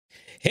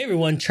Hey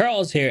everyone,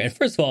 Charles here. And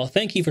first of all,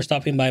 thank you for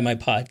stopping by my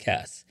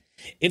podcast.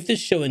 If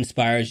this show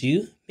inspires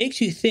you, makes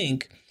you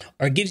think,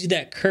 or gives you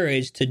that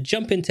courage to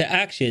jump into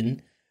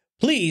action,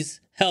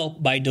 please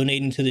help by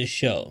donating to this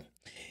show.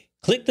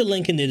 Click the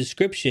link in the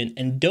description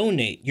and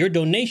donate. Your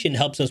donation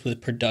helps us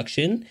with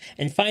production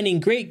and finding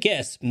great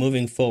guests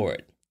moving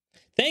forward.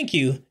 Thank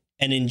you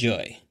and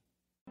enjoy.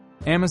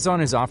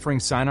 Amazon is offering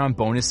sign-on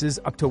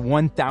bonuses up to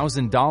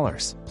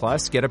 $1,000,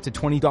 plus get up to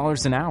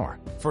 $20 an hour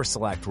for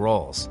select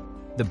roles.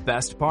 The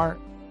best part?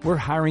 We're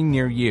hiring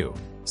near you.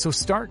 So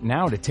start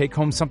now to take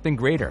home something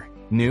greater.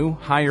 New,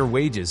 higher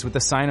wages with a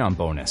sign-on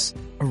bonus,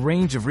 a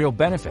range of real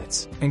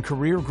benefits, and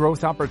career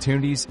growth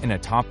opportunities in a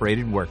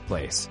top-rated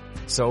workplace.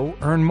 So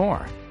earn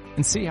more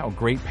and see how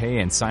great pay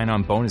and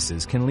sign-on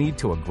bonuses can lead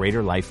to a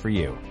greater life for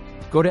you.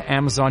 Go to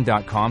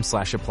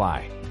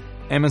amazon.com/apply.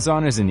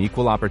 Amazon is an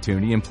equal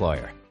opportunity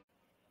employer.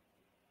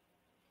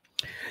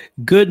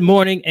 Good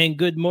morning and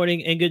good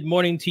morning and good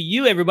morning to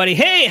you, everybody.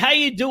 Hey, how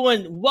you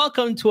doing?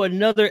 Welcome to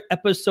another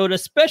episode, a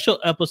special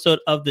episode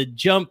of The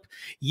Jump.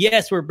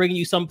 Yes, we're bringing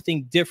you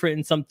something different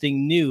and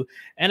something new.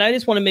 And I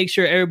just want to make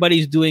sure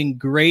everybody's doing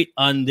great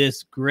on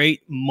this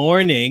great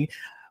morning.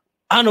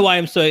 I don't know why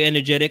I'm so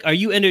energetic. Are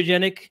you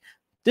energetic?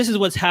 This is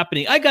what's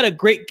happening. I got a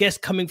great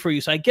guest coming for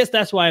you. So I guess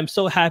that's why I'm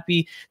so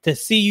happy to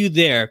see you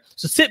there.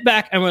 So sit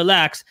back and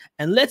relax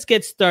and let's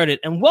get started.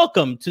 And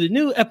welcome to the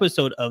new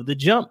episode of The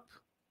Jump.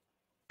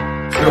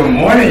 Good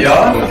morning,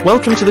 y'all.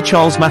 Welcome to the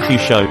Charles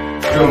Matthews Show.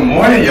 Good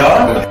morning,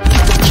 y'all.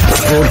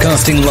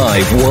 Broadcasting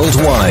live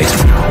worldwide.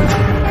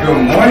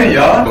 Good morning,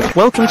 y'all.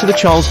 Welcome to the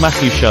Charles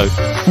Matthews Show,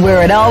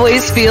 where it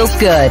always feels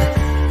good.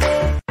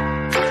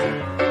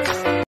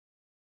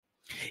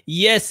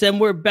 Yes,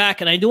 and we're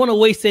back, and I don't want to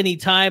waste any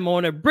time. I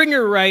want to bring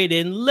her right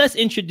in. Let's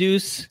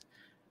introduce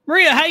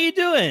Maria. How you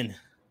doing?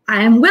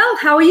 I'm well.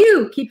 How are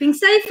you? Keeping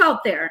safe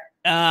out there?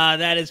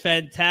 That is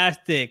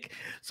fantastic.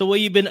 So what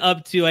you've been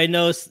up to? I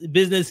know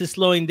business is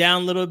slowing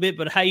down a little bit,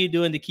 but how you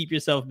doing to keep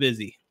yourself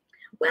busy?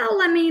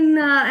 Well, I mean,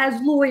 as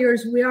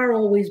lawyers, we are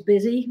always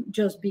busy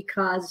just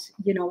because,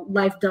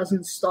 life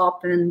doesn't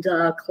stop and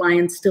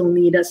clients still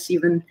need us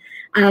even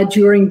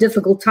during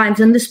difficult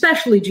times, and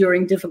especially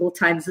during difficult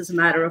times, as a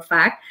matter of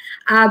fact.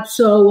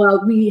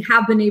 So we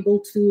have been able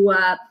to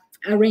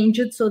arrange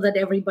it so that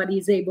everybody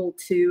is able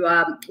to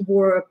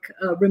work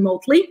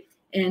remotely.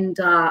 And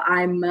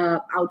I'm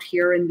out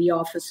here in the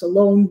office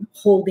alone,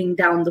 holding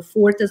down the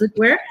fort, as it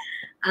were.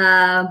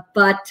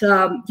 But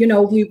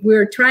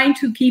we're trying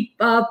to keep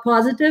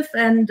positive,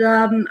 and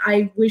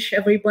I wish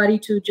everybody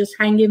to just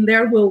hang in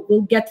there.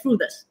 We'll get through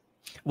this.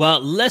 Well,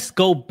 let's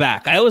go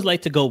back. I always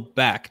like to go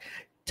back.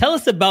 Tell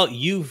us about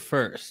you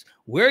first.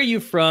 Where are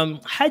you from?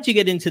 How'd you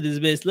get into this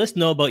business? Let's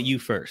know about you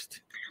first.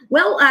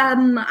 Well,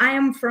 I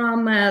am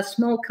from a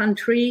small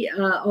country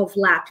of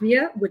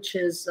Latvia, which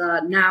is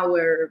now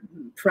a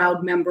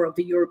proud member of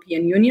the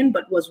European Union,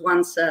 but was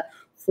once a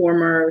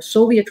former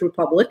Soviet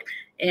republic.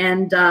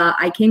 And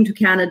I came to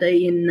Canada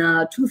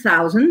in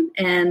 2000,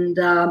 and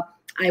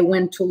I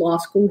went to law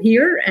school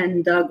here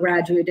and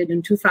graduated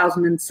in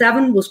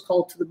 2007, was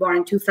called to the bar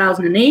in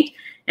 2008.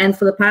 And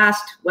for the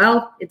past,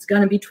 it's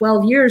going to be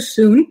 12 years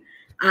soon,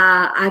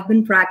 I've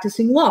been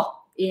practicing law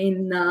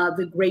in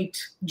the great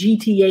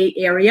GTA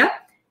area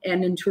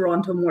and in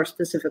Toronto more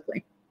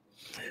specifically.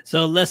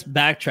 So let's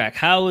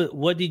backtrack.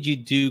 What did you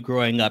do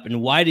growing up,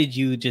 and why did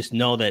you just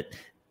know that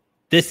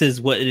this is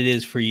what it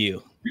is for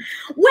you?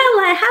 Well,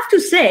 I have to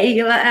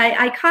say,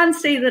 I can't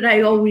say that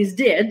I always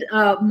did.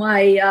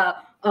 My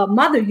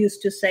mother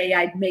used to say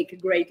I'd make a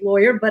great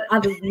lawyer, but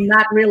other than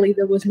that, really,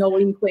 there was no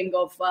inkling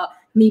of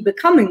me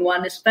becoming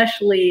one,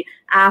 especially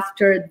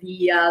after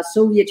the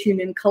Soviet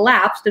Union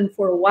collapsed. And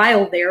for a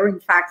while there,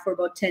 in fact, for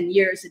about 10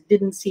 years, it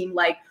didn't seem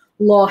like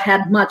law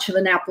had much of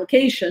an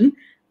application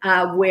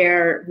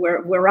where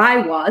I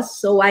was.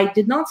 So I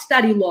did not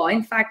study law.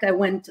 In fact, I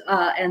went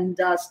and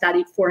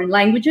studied foreign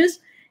languages.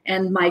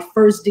 And my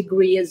first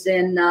degree is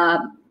in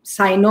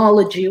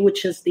sinology,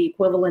 which is the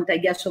equivalent, I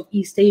guess, of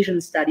East Asian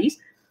studies.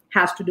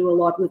 Has to do a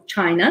lot with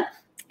China.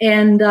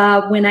 And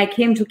when I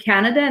came to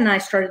Canada and I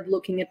started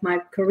looking at my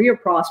career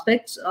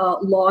prospects,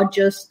 law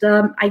just,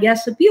 I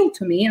guess, appealed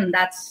to me. And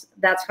that's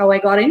how I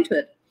got into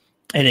it.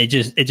 And it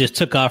just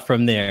took off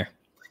from there.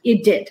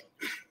 It did.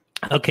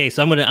 Okay,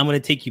 so I'm gonna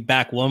take you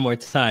back one more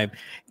time.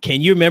 Can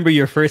you remember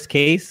your first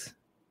case?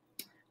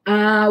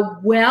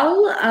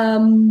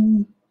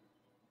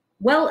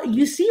 Well,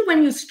 you see,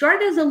 when you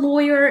start as a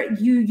lawyer,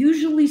 you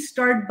usually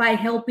start by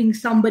helping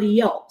somebody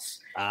else.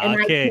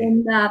 Okay.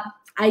 And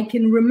I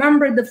can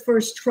remember the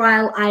first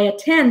trial I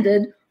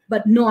attended,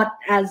 but not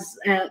as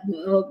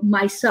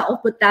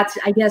myself. But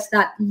I guess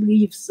that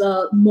leaves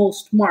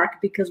most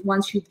mark, because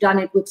once you've done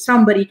it with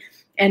somebody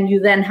and you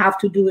then have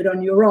to do it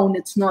on your own,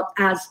 it's not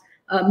as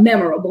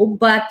memorable.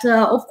 But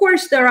of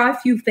course, there are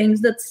a few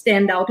things that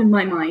stand out in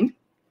my mind.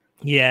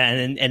 Yeah,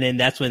 and then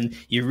that's when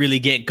you really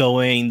get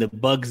going, the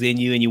bug's in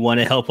you, and you want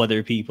to help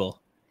other people.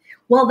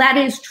 Well, that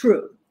is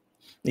true.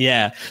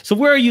 Yeah. So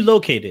where are you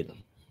located?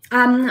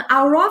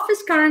 Our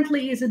office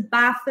currently is at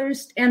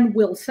Bathurst and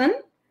Wilson.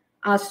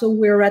 So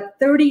we're at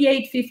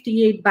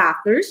 3858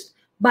 Bathurst,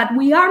 but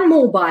we are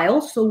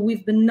mobile. So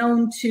we've been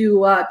known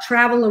to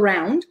travel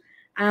around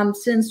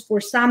since for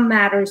some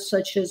matters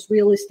such as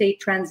real estate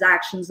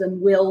transactions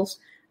and wills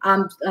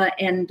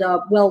and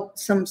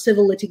some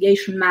civil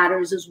litigation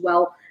matters as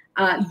well,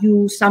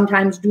 you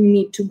sometimes do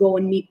need to go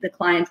and meet the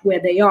client where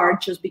they are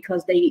just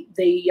because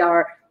they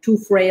are too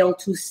frail,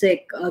 too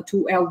sick,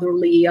 too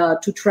elderly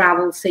to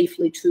travel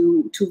safely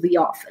to the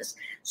office.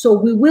 So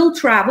we will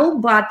travel,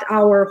 but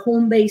our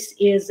home base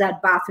is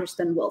at Bathurst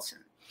and Wilson.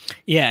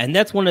 Yeah, and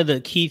that's one of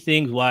the key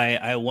things why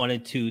I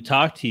wanted to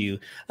talk to you.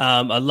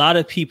 A lot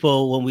of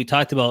people, when we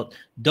talked about,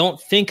 don't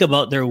think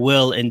about their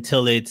will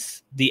until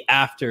it's the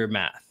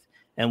aftermath.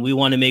 And we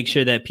want to make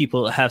sure that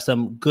people have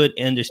some good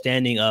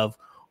understanding of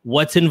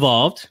what's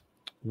involved,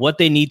 what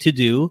they need to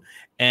do.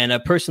 And a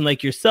person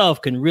like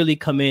yourself can really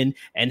come in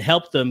and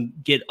help them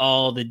get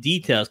all the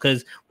details.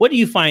 Because what do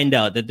you find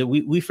out that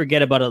we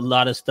forget about a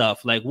lot of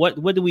stuff? Like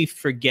what do we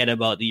forget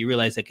about that you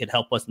realize that could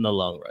help us in the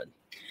long run?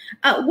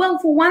 Well,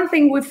 for one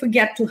thing, we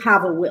forget to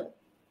have a will,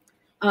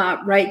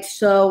 right?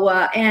 So,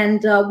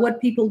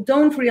 what people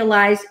don't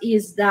realize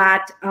is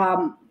that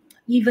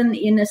even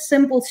in a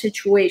simple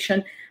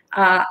situation,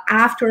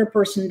 after a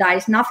person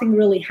dies, nothing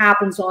really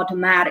happens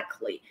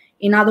automatically.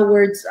 In other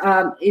words,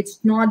 it's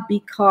not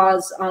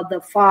because the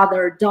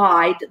father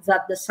died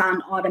that the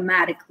son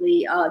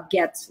automatically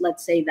gets,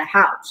 let's say, the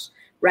house,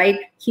 right?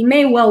 He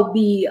may well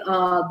be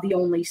the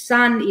only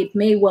son. It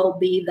may well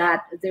be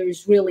that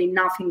there's really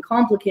nothing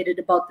complicated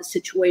about the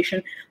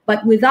situation.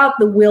 But without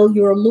the will,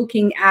 you're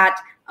looking at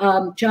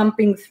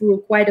jumping through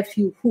quite a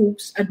few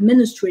hoops,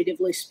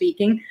 administratively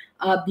speaking,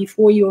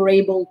 before you're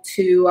able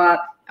to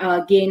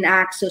gain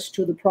access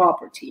to the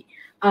property.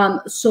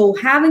 So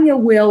having a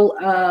will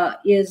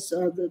is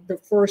the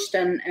first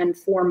and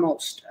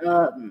foremost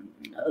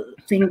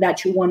thing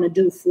that you want to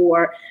do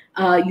for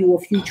your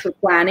future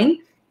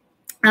planning.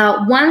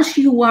 Once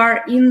you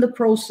are in the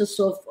process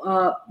of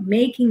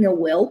making a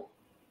will,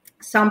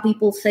 some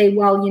people say,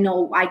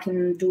 well, I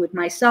can do it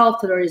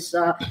myself. There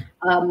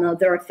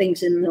are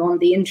things on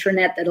the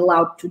internet that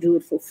allow to do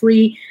it for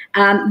free.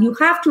 You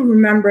have to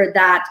remember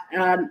that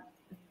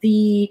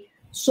the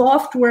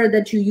software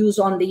that you use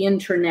on the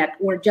internet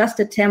or just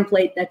a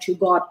template that you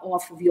got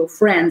off of your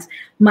friends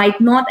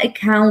might not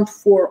account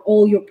for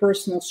all your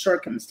personal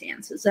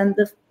circumstances. And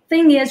the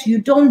thing is,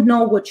 you don't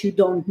know what you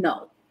don't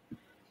know.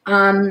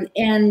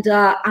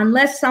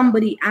 Unless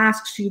somebody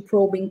asks you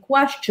probing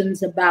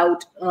questions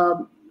about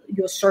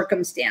your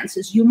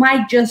circumstances, you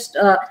might just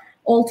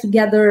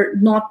altogether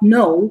not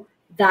know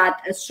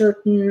that a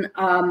certain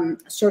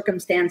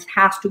circumstance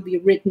has to be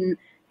written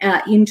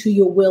into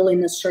your will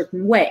in a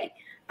certain way.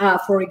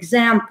 For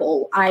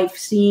example, I've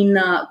seen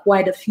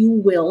quite a few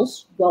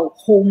wills,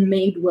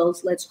 homemade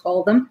wills, let's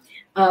call them,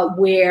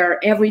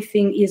 where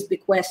everything is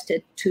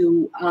bequested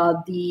to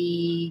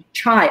the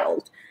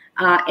child,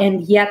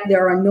 and yet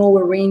there are no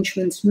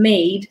arrangements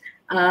made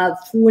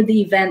for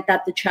the event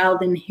that the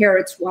child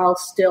inherits while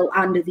still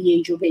under the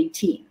age of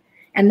 18.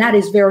 And that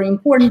is very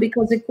important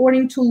because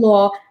according to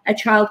law, a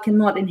child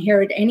cannot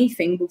inherit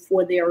anything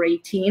before they are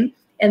 18,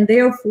 and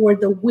therefore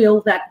the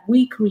will that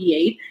we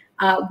create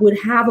would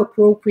have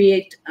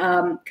appropriate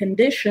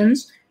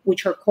conditions,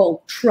 which are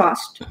called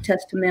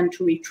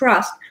testamentary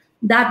trust,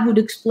 that would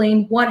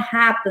explain what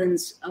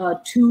happens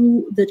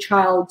to the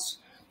child's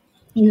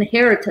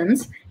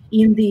inheritance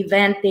in the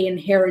event they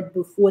inherit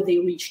before they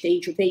reach the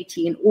age of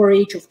 18 or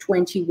age of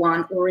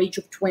 21 or age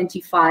of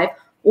 25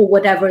 or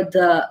whatever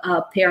the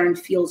parent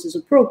feels is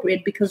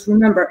appropriate. Because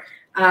remember,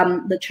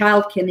 the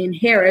child can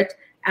inherit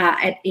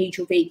at age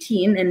of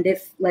 18, and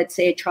if, let's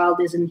say, a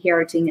child is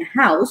inheriting a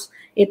house,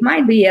 it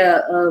might be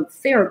a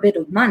fair bit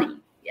of money.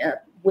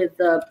 With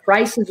the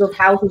prices of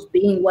houses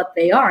being what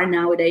they are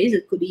nowadays,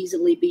 it could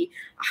easily be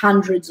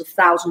hundreds of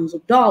thousands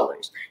of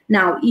dollars.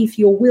 Now, if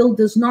your will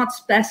does not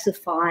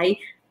specify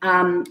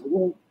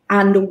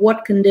under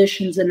what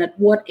conditions and at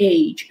what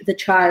age the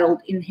child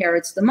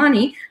inherits the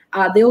money,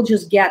 they'll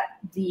just get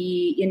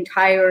the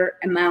entire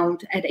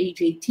amount at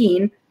age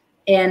 18.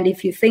 And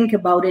if you think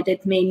about it,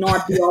 it may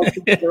not be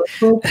altogether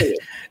appropriate.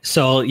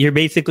 So you're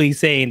basically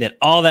saying that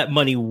all that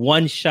money,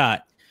 one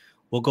shot,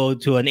 will go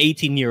to an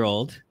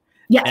 18-year-old.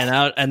 Yes.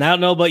 And I don't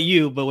know about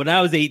you, but when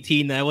I was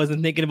 18, I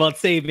wasn't thinking about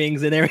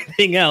savings and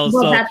everything else.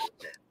 Well,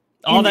 so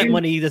all that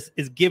money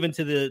is given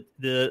to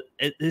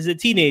is a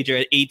teenager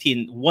at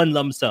 18, one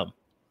lump sum.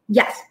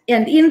 Yes.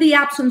 And in the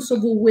absence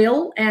of a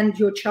will and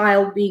your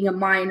child being a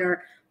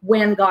minor,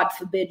 when, God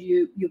forbid,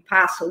 you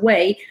pass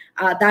away,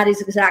 that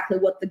is exactly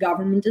what the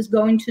government is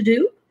going to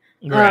do.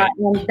 Right.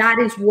 And that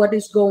is what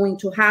is going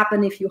to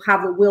happen if you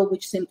have a will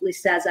which simply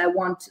says, I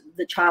want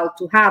the child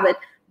to have it,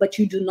 but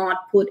you do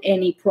not put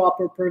any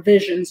proper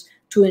provisions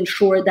to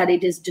ensure that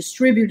it is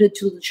distributed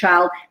to the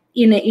child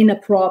in a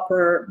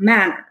proper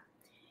manner.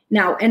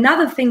 Now,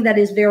 another thing that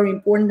is very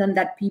important and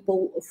that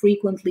people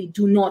frequently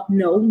do not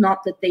know,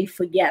 not that they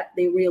forget,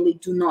 they really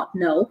do not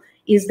know,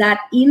 is that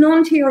in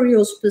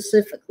Ontario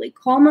specifically,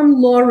 common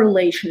law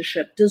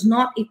relationship does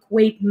not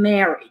equate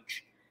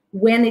marriage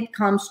when it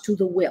comes to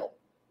the will.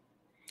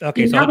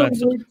 Okay, so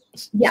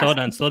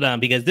slow down,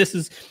 because this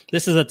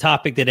is a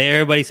topic that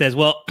everybody says,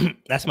 well,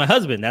 that's my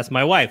husband, that's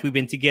my wife. We've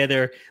been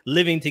together,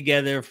 living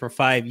together for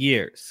 5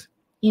 years.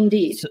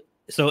 Indeed.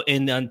 So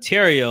in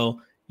Ontario,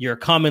 your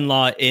common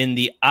law in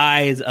the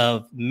eyes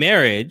of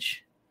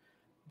marriage,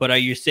 but are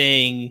you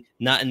saying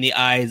not in the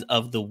eyes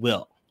of the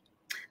will?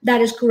 That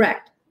is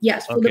correct.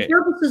 Yes, for the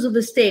purposes of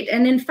the state,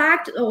 and in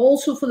fact,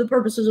 also for the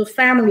purposes of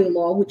family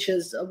law, which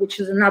is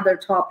another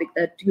topic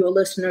that your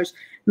listeners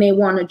may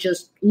want to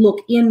just look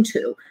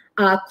into.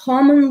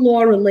 Common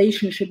law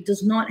relationship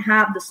does not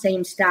have the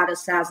same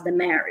status as the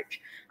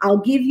marriage. I'll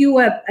give you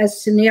a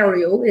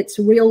scenario. It's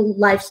real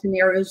life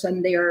scenarios,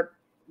 and they're,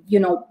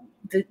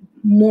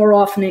 more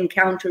often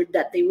encountered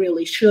that they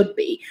really should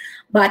be.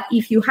 But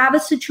if you have a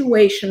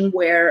situation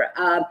where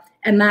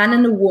a man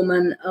and a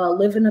woman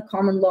live in a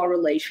common law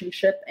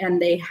relationship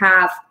and they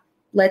have,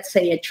 let's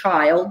say, a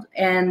child,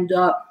 and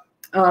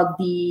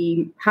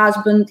the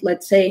husband,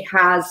 let's say,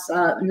 has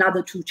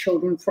another 2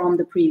 children from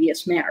the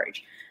previous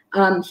marriage.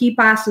 He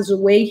passes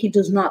away. He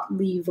does not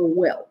leave a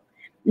will.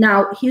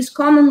 Now, his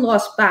common law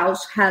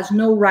spouse has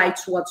no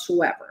rights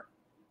whatsoever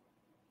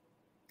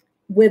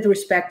with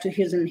respect to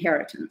his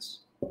inheritance.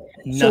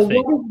 Nothing.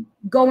 So what is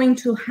going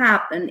to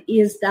happen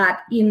is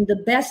that in the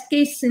best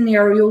case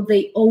scenario,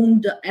 they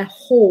owned a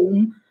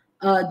home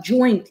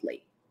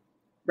jointly,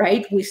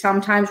 right? We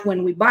sometimes,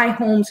 when we buy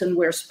homes and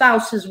we're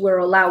spouses, we're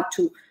allowed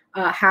to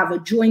have a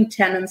joint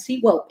tenancy.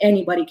 Well,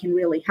 anybody can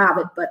really have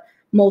it, but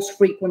most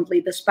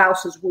frequently the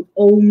spouses would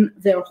own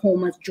their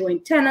home as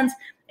joint tenants,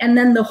 and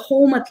then the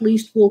home at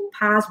least will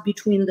pass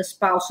between the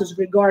spouses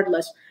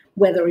regardless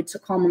whether it's a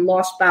common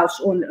law spouse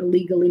or a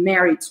legally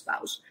married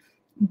spouse.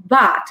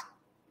 But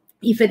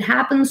if it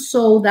happens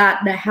so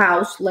that the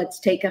house, let's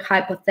take a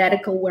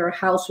hypothetical where a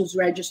house was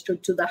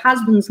registered to the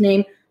husband's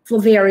name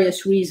for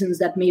various reasons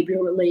that may be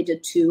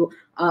related to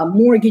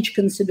mortgage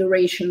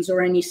considerations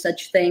or any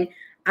such thing,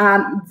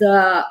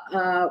 the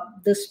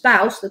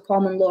spouse, the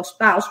common law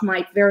spouse,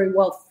 might very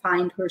well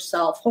find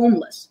herself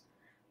homeless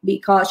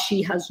because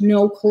she has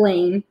no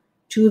claim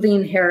to the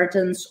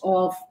inheritance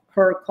of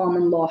her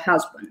common law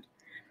husband.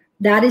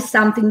 That is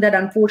something that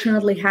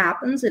unfortunately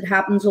happens. It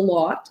happens a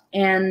lot,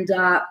 and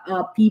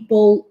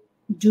people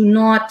do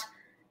not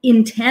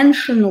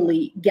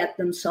intentionally get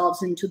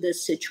themselves into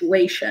this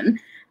situation.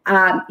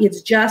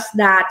 It's just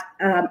that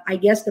I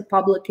guess the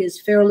public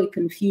is fairly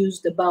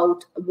confused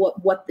about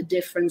what the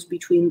difference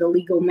between the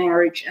legal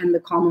marriage and the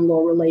common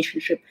law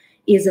relationship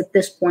is at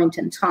this point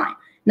in time.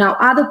 Now,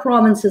 other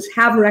provinces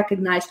have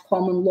recognized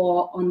common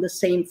law on the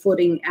same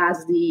footing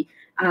as the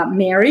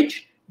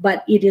marriage,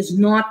 but it is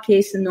not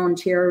case in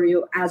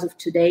Ontario as of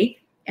today,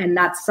 and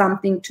that's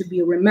something to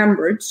be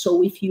remembered.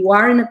 So if you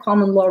are in a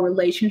common law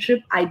relationship,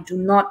 I do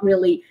not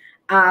really,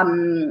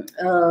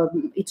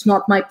 it's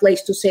not my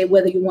place to say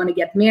whether you want to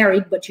get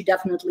married, but you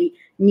definitely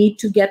need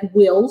to get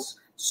wills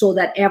so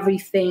that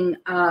everything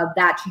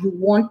that you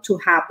want to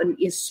happen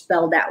is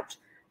spelled out.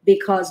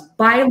 Because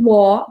by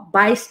law,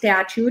 by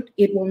statute,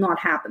 it will not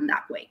happen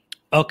that way.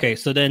 Okay,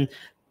 so then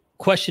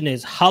question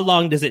is, how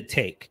long does it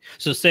take?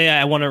 So say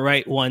I want to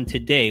write one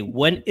today.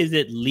 When is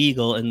it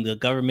legal in the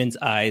government's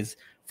eyes?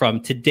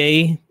 From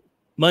today,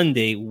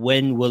 Monday,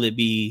 when will it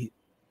be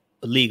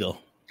legal?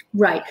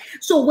 Right.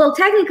 So, well,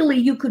 technically,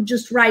 you could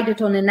just write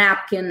it on a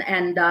napkin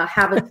and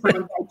have it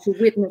signed by 2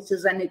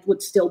 witnesses, and it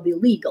would still be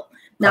legal.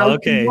 Now,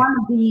 if you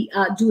want to be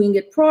doing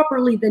it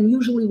properly, then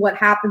usually what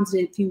happens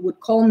if you would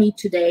call me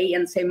today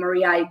and say,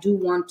 Maria, I do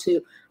want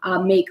to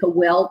make a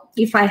will.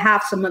 If I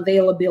have some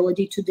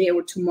availability today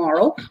or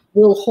tomorrow,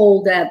 we'll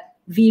hold a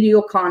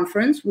video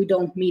conference. We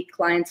don't meet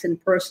clients in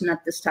person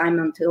at this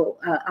time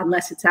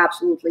unless it's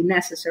absolutely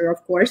necessary,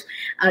 of course,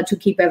 to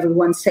keep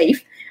everyone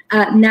safe.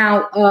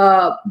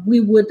 Now,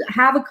 we would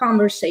have a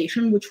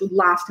conversation which would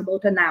last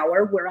about an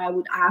hour, where I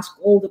would ask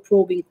all the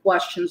probing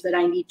questions that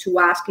I need to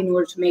ask in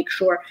order to make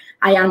sure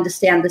I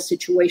understand the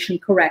situation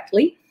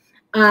correctly.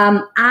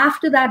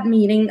 After that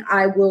meeting,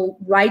 I will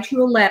write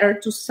you a letter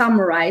to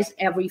summarize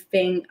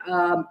everything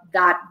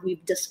that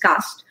we've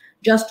discussed,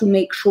 just to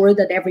make sure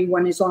that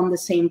everyone is on the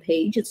same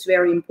page. It's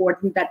very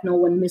important that no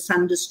one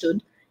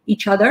misunderstood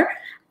each other.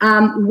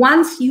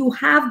 Once you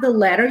have the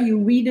letter, you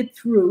read it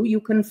through,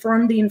 you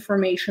confirm the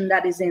information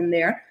that is in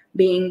there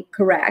being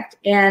correct,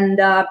 and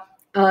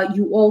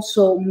you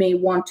also may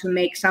want to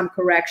make some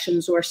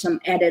corrections or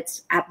some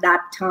edits at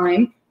that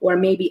time, or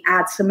maybe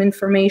add some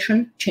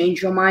information,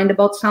 change your mind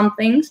about some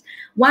things.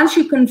 Once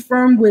you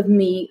confirm with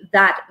me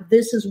that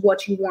this is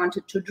what you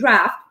wanted to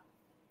draft,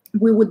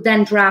 we would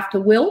then draft a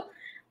will.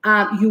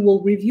 You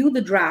will review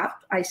the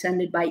draft. I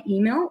send it by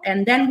email,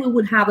 and then we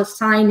would have a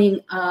signing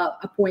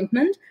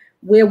appointment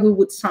where we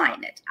would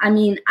sign it. I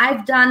mean,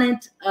 I've done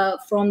it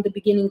from the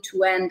beginning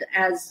to end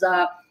as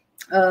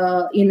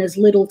in as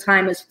little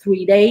time as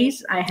 3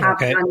 days. I have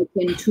done it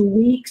in 2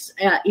 weeks.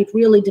 It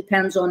really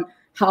depends on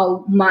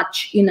how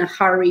much in a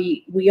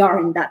hurry we are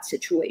in that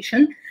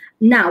situation.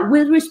 Now,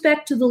 with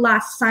respect to the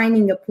last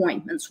signing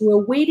appointments, we're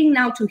waiting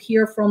now to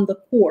hear from the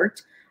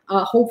court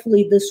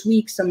hopefully this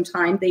week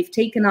sometime, they've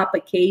taken up a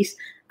case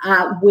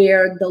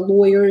where the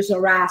lawyers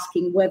are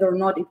asking whether or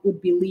not it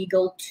would be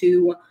legal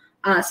to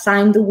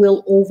sign the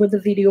will over the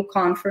video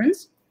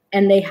conference.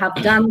 And they have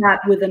done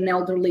that with an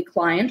elderly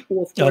client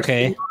who, of course,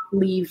 cannot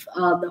leave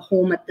the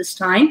home at this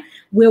time.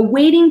 We're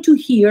waiting to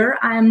hear.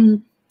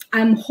 I'm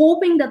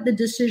hoping that the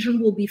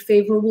decision will be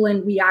favorable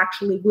and we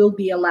actually will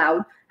be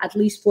allowed, at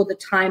least for the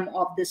time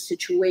of this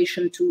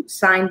situation, to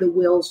sign the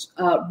wills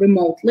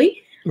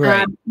remotely.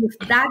 Right. If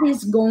that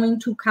is going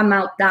to come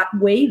out that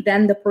way,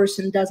 then the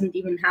person doesn't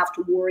even have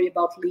to worry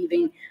about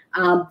leaving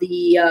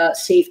the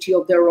safety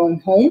of their own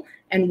home,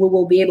 and we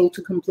will be able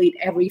to complete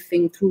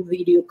everything through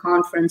video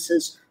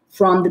conferences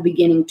from the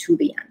beginning to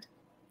the end.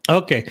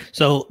 Okay,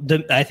 so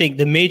I think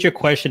the major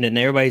question that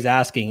everybody's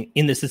asking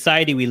in the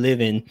society we live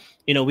in,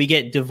 we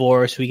get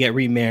divorced, we get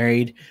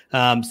remarried.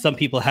 Some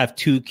people have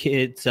 2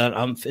 kids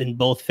in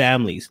both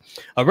families.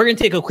 We're going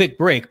to take a quick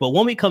break, but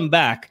when we come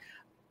back,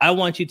 I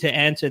want you to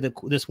answer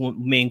this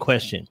main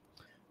question.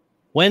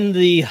 When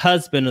the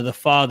husband or the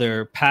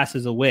father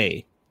passes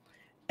away,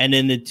 and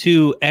then the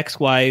 2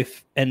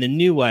 ex-wife and the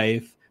new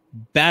wife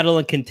battle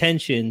and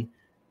contention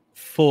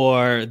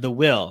for the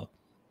will,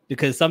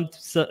 because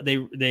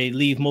they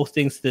leave most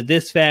things to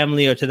this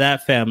family or to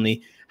that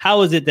family.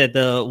 How is it that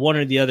the one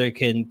or the other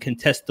can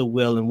contest the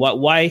will, and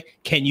why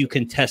can you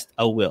contest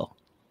a will?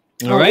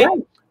 All right.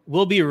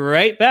 We'll be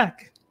right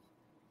back.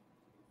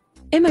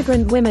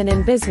 Immigrant Women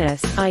in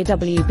Business,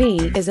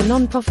 IWB, is a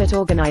non-profit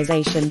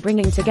organization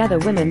bringing together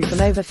women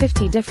from over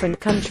 50 different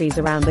countries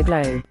around the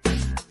globe.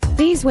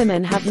 These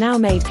women have now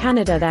made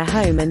Canada their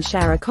home and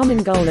share a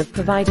common goal of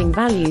providing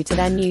value to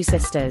their new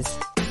sisters.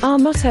 Our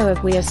motto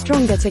of "We are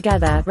stronger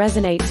together"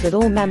 resonates with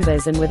all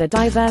members, and with a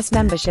diverse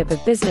membership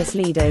of business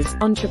leaders,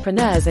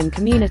 entrepreneurs and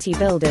community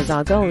builders,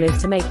 our goal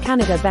is to make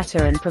Canada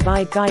better and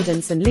provide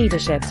guidance and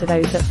leadership to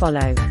those that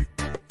follow.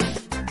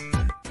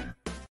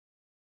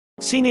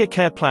 Senior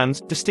Care Plans,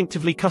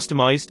 distinctively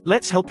customized.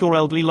 Let's help your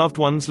elderly loved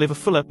ones live a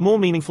fuller, more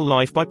meaningful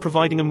life by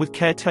providing them with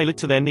care tailored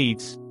to their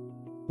needs.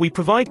 We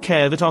provide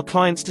care that our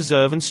clients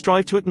deserve and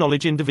strive to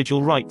acknowledge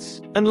individual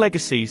rights and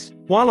legacies,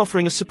 while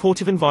offering a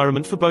supportive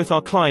environment for both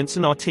our clients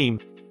and our team.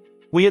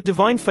 We at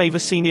Divine Favor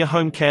Senior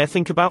Home Care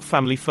think about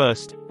family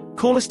first.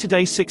 Call us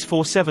today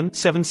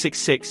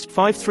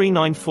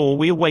 647-766-5394.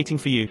 We are waiting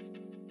for you.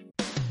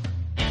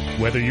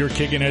 Whether you're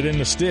kicking it in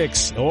the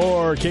sticks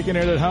or kicking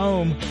it at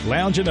home,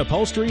 lounge in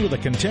upholstery with a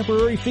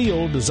contemporary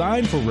feel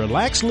designed for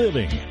relaxed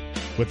living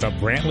with the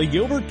Brantley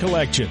Gilbert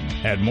Collection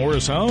at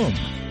Morris Home.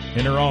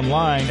 Enter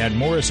online at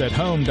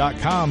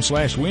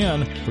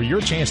morrisathome.com/win for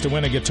your chance to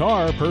win a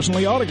guitar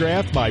personally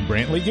autographed by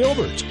Brantley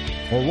Gilbert,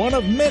 or one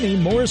of many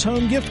Morris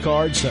Home gift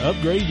cards to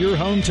upgrade your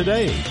home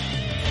today.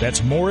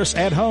 That's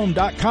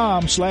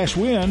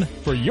morrisathome.com/win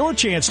for your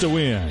chance to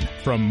win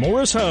from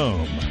Morris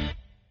Home.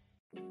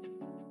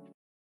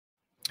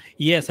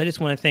 Yes, I just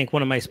want to thank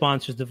one of my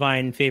sponsors,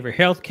 Divine Favor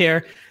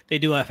Healthcare. They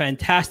do a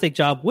fantastic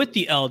job with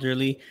the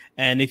elderly,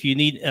 and if you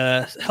need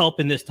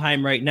help in this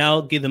time right now,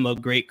 give them a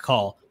great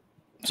call.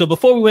 So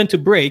before we went to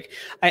break,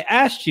 I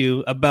asked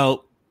you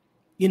about,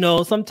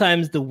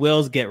 sometimes the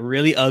wills get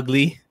really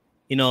ugly.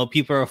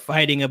 People are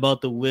fighting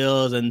about the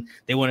wills and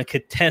they want to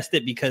contest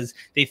it because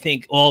they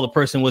think, the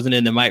person wasn't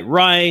in the right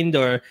rind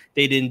or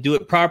they didn't do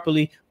it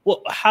properly.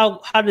 Well, how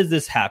does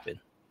this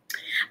happen?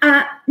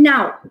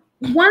 Now,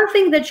 one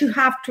thing that you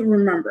have to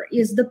remember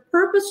is the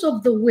purpose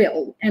of the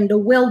will, and the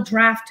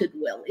well-drafted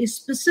will, is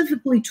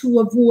specifically to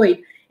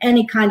avoid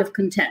any kind of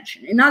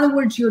contention. In other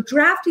words, you're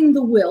drafting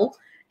the will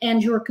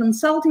and you're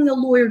consulting a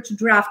lawyer to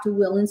draft a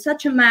will in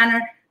such a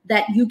manner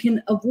that you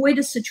can avoid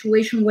a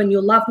situation when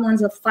your loved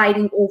ones are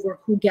fighting over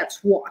who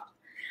gets what.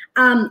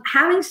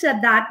 Having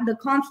said that, the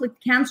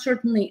conflict can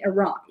certainly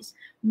arise.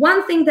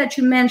 One thing that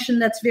you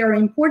mentioned that's very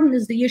important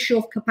is the issue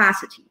of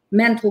capacity,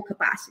 mental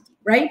capacity,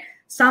 right?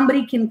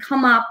 Somebody can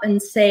come up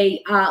and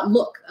say,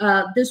 look,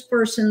 this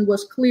person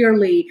was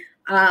clearly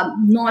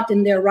not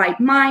in their right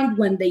mind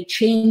when they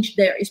changed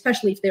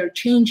especially if they're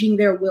changing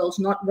their wills,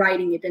 not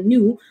writing it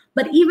anew.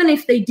 But even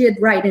if they did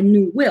write a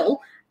new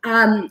will,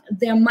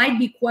 there might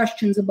be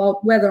questions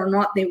about whether or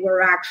not they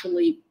were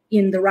actually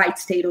in the right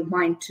state of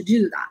mind to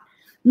do that.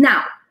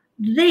 Now,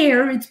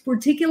 it's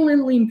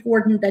particularly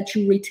important that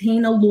you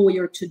retain a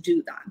lawyer to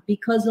do that,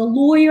 because a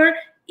lawyer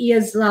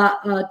is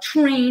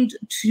trained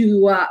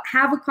to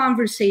have a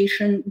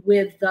conversation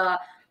with the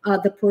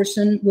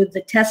person, with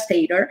the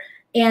testator,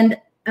 and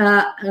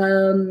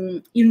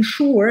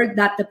ensure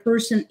that the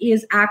person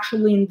is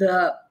actually in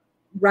the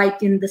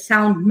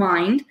sound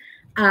mind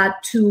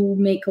to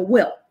make a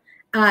will.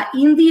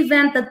 In the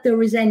event that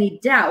there is any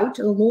doubt,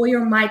 a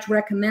lawyer might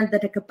recommend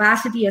that a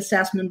capacity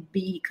assessment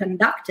be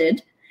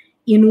conducted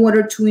in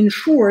order to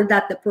ensure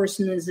that the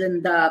person is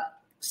in the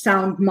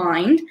sound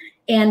mind.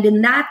 And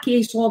in that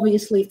case,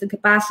 obviously, if the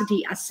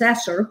capacity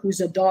assessor, who's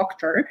a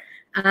doctor,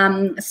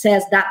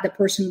 says that the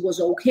person was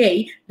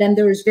okay, then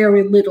there is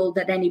very little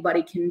that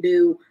anybody can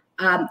do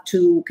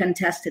to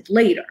contest it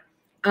later.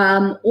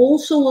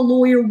 Also, a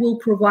lawyer will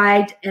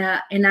provide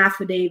an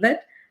affidavit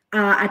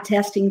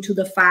attesting to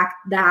the fact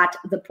that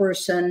the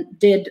person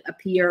did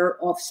appear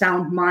of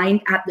sound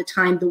mind at the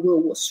time the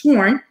will was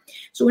sworn.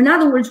 So in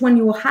other words, when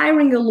you're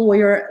hiring a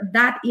lawyer,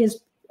 that is,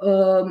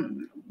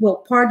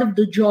 part of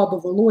the job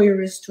of a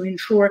lawyer is to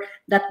ensure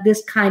that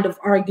this kind of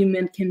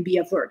argument can be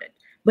averted.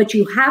 But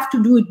you have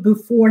to do it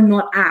before,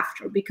 not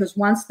after, because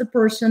once the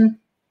person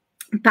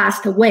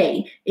passed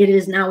away, it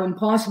is now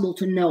impossible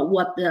to know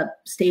what the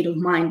state of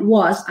mind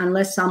was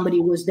unless somebody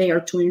was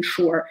there to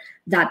ensure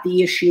that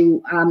the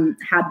issue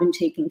had been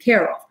taken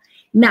care of.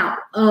 Now,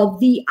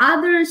 the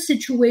other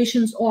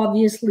situations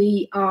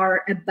obviously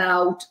are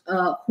about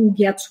who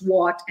gets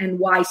what and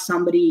why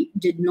somebody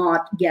did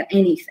not get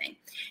anything.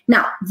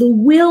 Now, the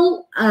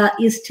will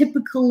is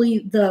typically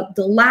the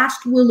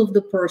last will of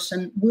the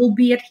person will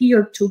be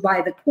adhered to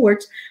by the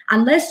courts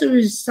unless there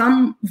is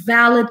some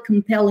valid,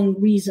 compelling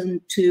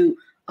reason to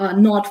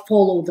not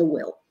follow the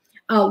will.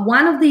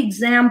 One of the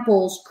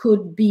examples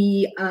could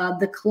be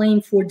the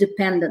claim for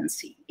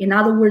dependency. In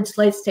other words,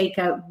 let's take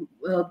an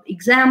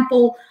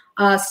example.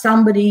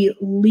 Somebody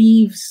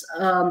leaves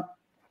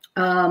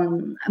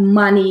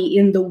money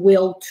in the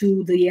will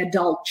to the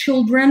adult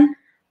children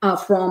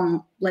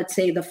from, let's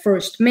say, the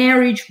first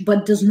marriage,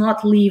 but does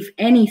not leave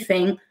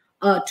anything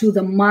to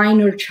the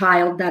minor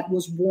child that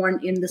was born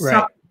in the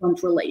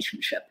subsequent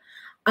relationship.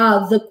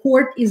 The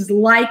court is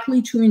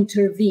likely to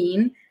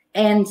intervene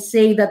and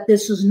say that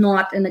this is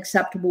not an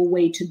acceptable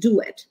way to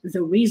do it.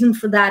 The reason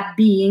for that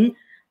being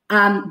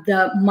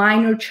the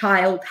minor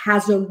child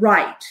has a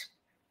right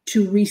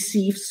to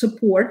receive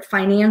support,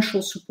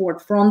 financial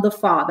support from the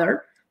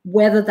father,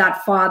 whether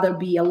that father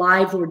be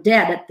alive or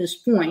dead at this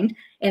point,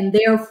 and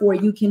therefore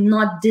you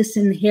cannot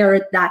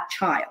disinherit that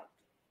child.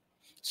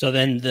 So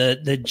then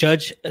the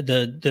judge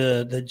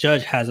the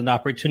judge has an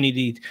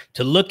opportunity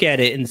to look at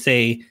it and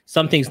say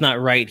something's not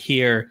right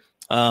here.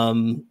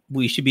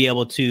 We should be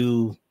able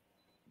to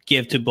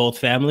give to both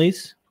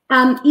families.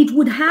 It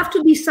would have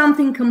to be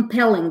something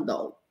compelling,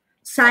 though,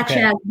 such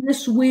as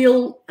this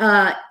will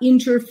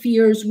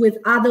interferes with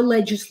other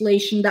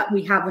legislation that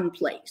we have in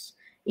place.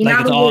 In like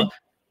other words,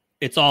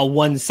 it's all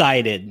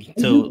one-sided.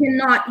 So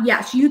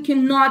you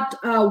cannot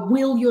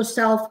will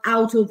yourself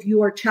out of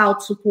your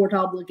child support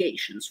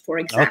obligations, for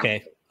example.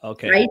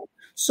 Okay. Right?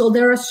 So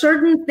there are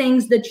certain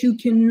things that you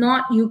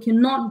cannot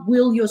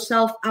will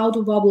yourself out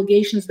of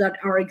obligations that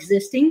are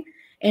existing.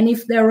 And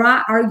if there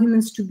are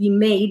arguments to be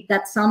made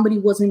that somebody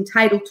was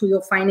entitled to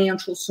your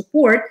financial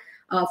support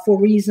for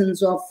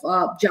reasons of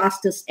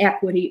justice,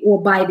 equity,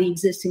 or by the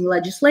existing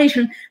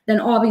legislation, then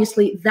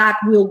obviously that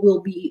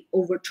will be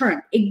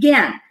overturned.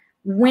 Again,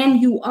 when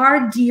you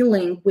are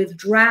dealing with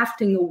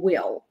drafting a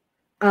will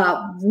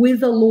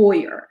with a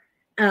lawyer,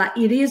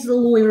 it is the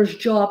lawyer's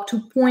job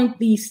to point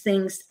these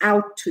things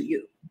out to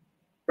you,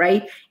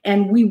 right?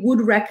 And we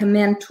would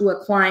recommend to a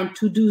client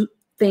to do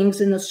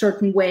things in a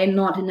certain way and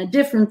not in a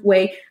different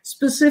way,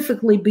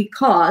 specifically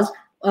because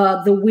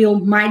the will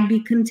might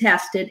be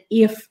contested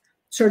if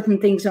certain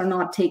things are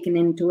not taken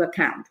into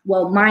account.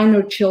 Well,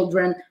 minor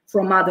children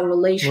from other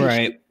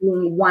relationships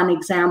being one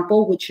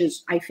example, which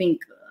is, I think,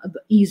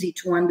 easy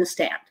to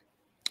understand.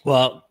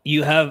 Well,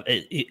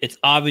 it's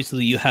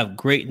obviously you have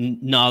great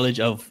knowledge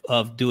of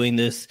doing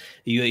this.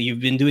 You've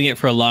been doing it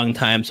for a long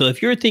time. So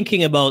if you're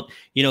thinking about,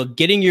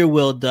 getting your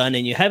will done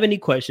and you have any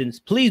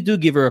questions, please do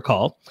give her a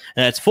call.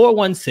 And that's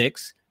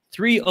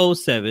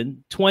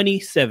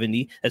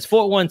 416-307-2070. That's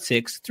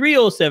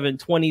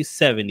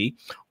 416-307-2070.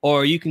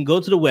 Or you can go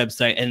to the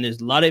website and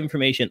there's a lot of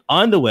information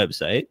on the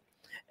website.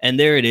 And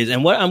there it is.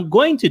 And what I'm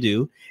going to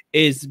do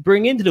is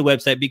bring into the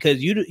website,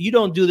 because you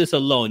don't do this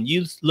alone.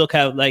 You look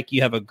like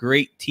you have a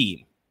great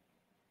team.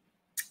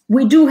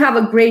 We do have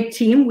a great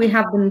team. We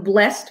have been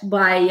blessed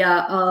by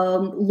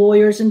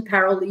lawyers and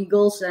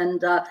paralegals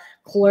and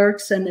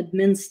clerks and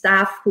admin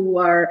staff who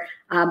are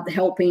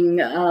helping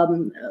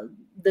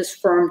this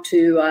firm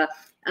to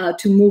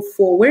move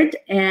forward.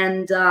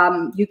 And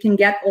you can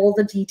get all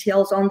the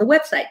details on the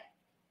website.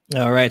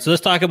 All right. So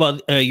let's talk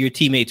about your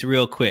teammates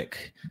real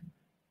quick.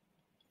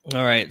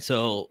 All right.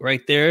 So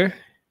right there.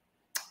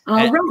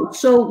 Right.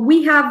 So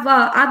we have,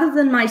 other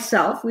than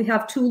myself, we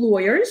have two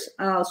lawyers,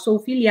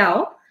 Sophie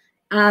Liao,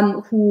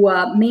 who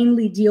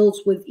mainly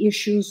deals with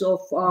issues of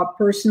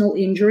personal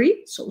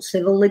injury, so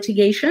civil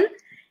litigation.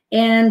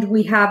 And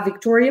we have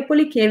Victoria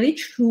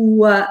Polikevich,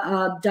 who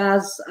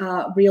does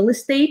real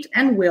estate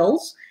and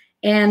wills,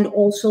 and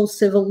also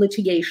civil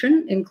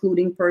litigation,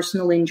 including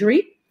personal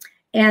injury.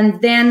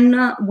 And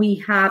then we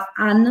have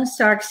Anna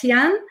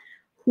Sargsyan,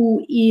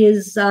 who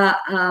is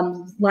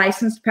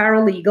licensed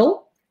paralegal.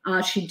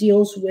 She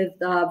deals with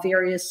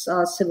various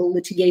civil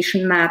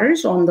litigation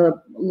matters on the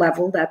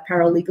level that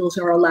paralegals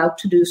are allowed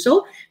to do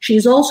so.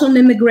 She's also an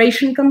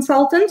immigration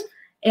consultant,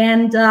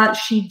 and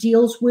she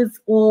deals with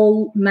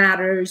all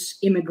matters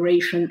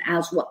immigration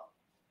as well.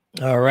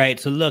 All right.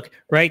 So look,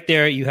 right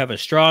there, you have a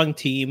strong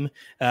team.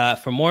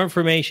 For more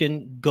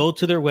information, go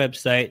to their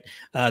website.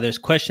 There's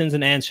questions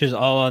and answers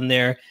all on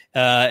there.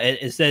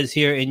 It says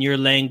here in your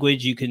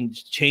language, you can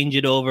change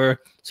it over.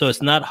 So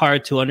it's not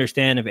hard to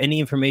understand of any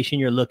information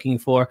you're looking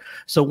for.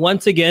 So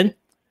once again,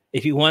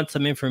 if you want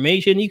some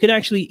information, you can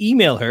actually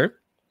email her.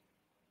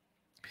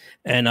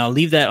 And I'll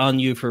leave that on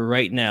you for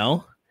right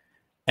now.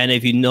 And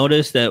if you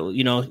notice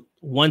that,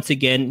 once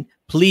again,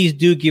 please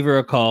do give her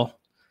a call.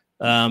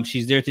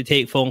 She's there to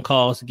take phone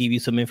calls, to give you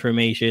some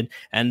information.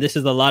 And this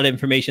is a lot of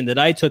information that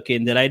I took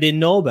in that I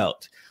didn't know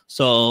about.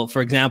 So,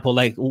 for example,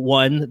 like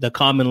the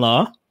common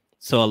law.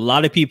 So a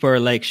lot of people are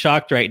like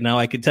shocked right now.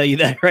 I can tell you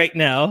that right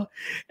now.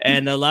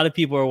 And a lot of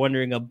people are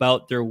wondering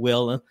about their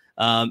will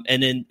and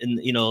then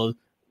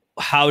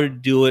how to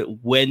do it,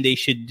 when they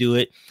should do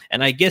it.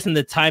 And I guess in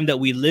the time that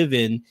we live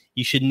in,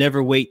 you should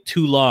never wait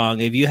too long.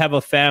 If you have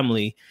a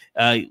family,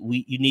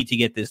 you need to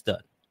get this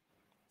done.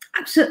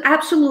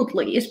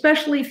 Absolutely.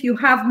 Especially if you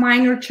have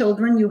minor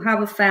children, you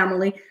have a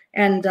family,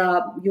 and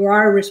you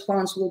are a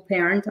responsible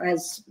parent,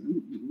 as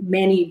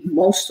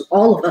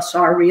all of us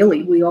are,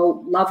 really. We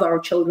all love our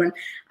children.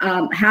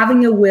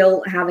 Having a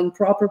will, having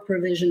proper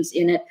provisions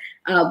in it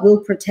will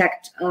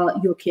protect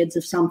your kids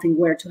if something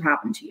were to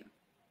happen to you.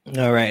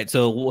 All right.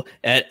 So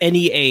at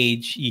any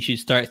age, you should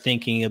start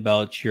thinking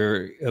about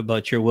your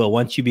will.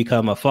 Once you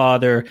become a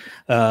father,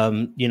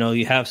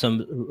 you have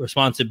some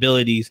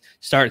responsibilities.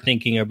 Start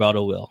thinking about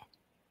a will.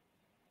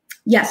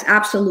 Yes,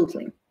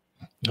 absolutely.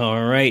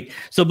 All right.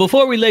 So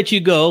before we let you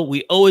go,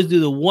 we always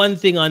do the one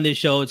thing on this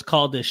show. It's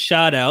called the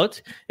shout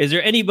out. Is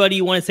there anybody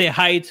you want to say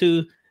hi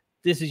to?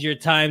 This is your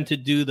time to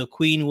do the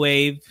Queen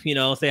wave.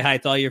 Say hi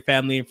to all your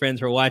family and friends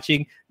who are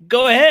watching.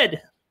 Go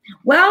ahead.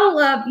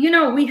 Well,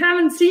 we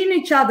haven't seen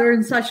each other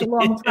in such a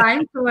long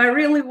time, so I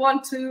really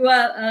want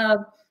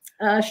to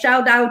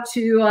shout out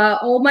to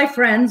all my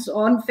friends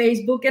on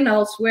Facebook and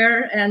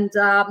elsewhere, and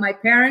my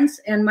parents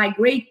and my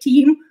great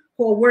team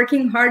who are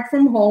working hard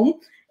from home,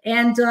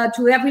 and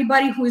to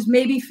everybody who is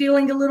maybe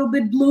feeling a little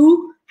bit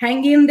blue,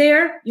 hang in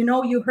there.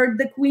 You heard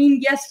the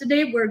Queen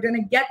yesterday. We're going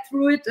to get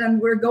through it, and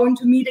we're going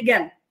to meet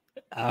again.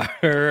 All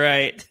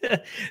right.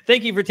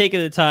 Thank you for taking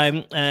the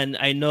time. And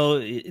I know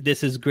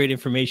this is great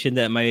information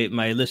that my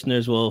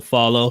listeners will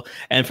follow.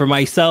 And for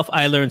myself,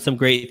 I learned some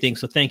great things.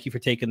 So thank you for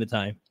taking the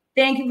time.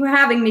 Thank you for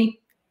having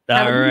me.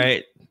 All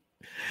right.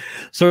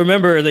 So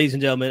remember, ladies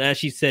and gentlemen, as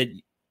she said,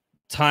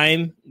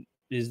 time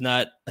is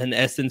not an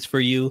essence for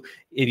you.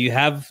 If you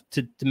have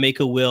to make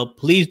a will,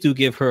 please do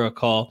give her a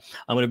call.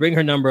 I'm going to bring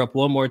her number up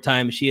one more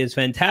time. She is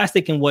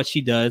fantastic in what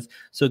she does.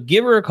 So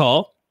give her a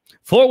call,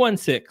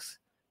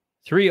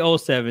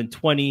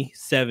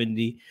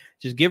 416-307-2070.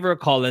 Just give her a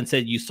call and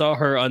said you saw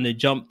her on the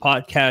Jump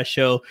podcast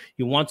show.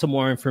 You want some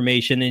more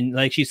information. And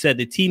like she said,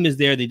 the team is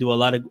there. They do a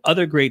lot of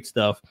other great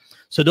stuff.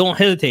 So don't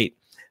hesitate.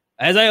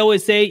 As I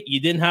always say, you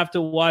didn't have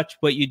to watch,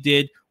 but you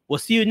did. We'll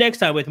see you next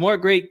time with more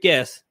great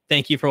guests.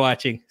 Thank you for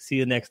watching. See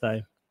you next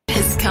time.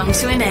 Has come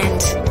to an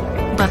end.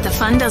 But the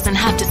fun doesn't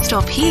have to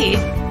stop here.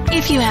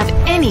 If you have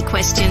any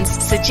questions,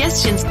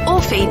 suggestions, or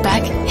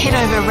feedback, head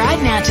over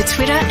right now to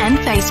Twitter and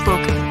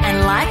Facebook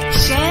and like,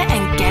 share,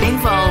 and get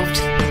involved.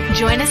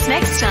 Join us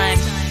next time.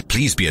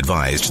 Please be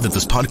advised that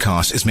this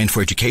podcast is meant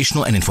for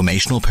educational and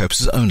informational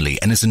purposes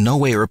only and is in no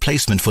way a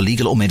replacement for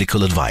legal or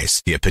medical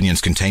advice. The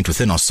opinions contained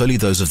within are solely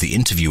those of the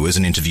interviewers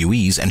and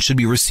interviewees and should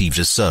be received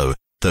as so.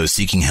 Those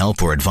seeking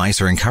help or advice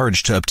are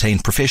encouraged to obtain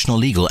professional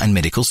legal and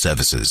medical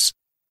services.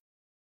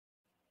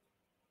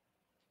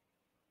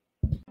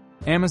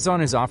 Amazon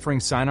is offering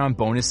sign-on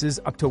bonuses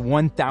up to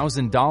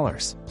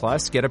 $1,000,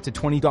 plus get up to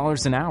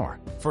 $20 an hour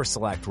for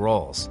select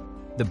roles.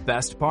 The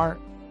best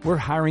part? We're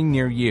hiring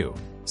near you.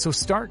 So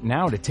start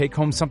now to take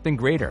home something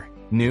greater.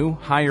 New,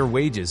 higher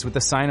wages with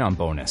a sign-on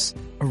bonus,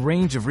 a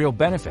range of real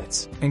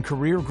benefits, and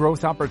career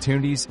growth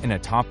opportunities in a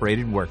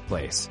top-rated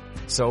workplace.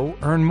 So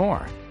earn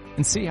more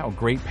and see how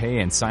great pay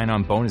and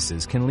sign-on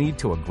bonuses can lead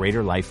to a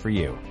greater life for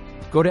you.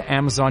 Go to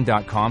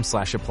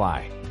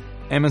Amazon.com/apply.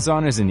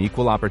 Amazon is an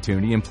equal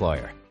opportunity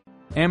employer.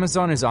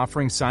 Amazon is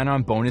offering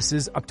sign-on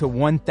bonuses up to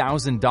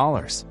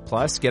 $1,000,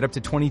 plus get up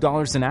to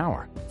 $20 an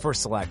hour for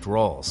select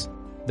roles.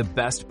 The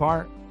best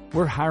part?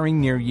 We're hiring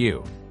near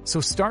you.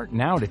 So start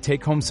now to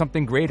take home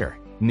something greater.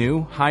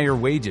 New, higher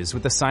wages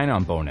with a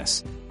sign-on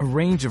bonus, a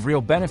range of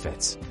real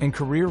benefits, and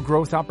career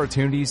growth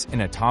opportunities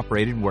in a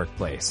top-rated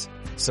workplace.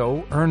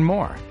 So earn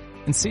more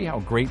and see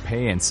how great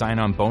pay and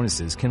sign-on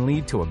bonuses can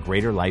lead to a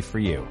greater life for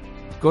you.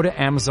 Go to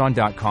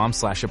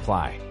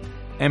Amazon.com/apply.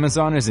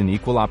 Amazon is an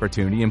equal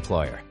opportunity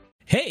employer.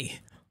 Hey,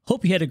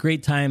 hope you had a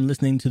great time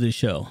listening to the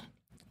show.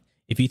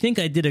 If you think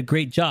I did a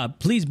great job,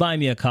 please buy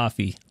me a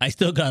coffee. I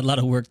still got a lot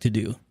of work to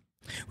do.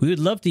 We would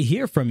love to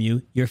hear from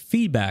you, your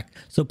feedback,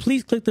 so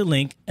please click the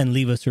link and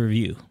leave us a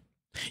review.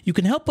 You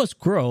can help us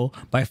grow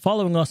by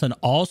following us on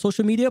all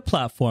social media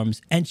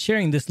platforms and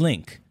sharing this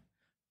link.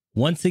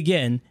 Once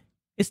again,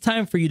 it's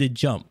time for you to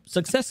jump.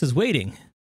 Success is waiting.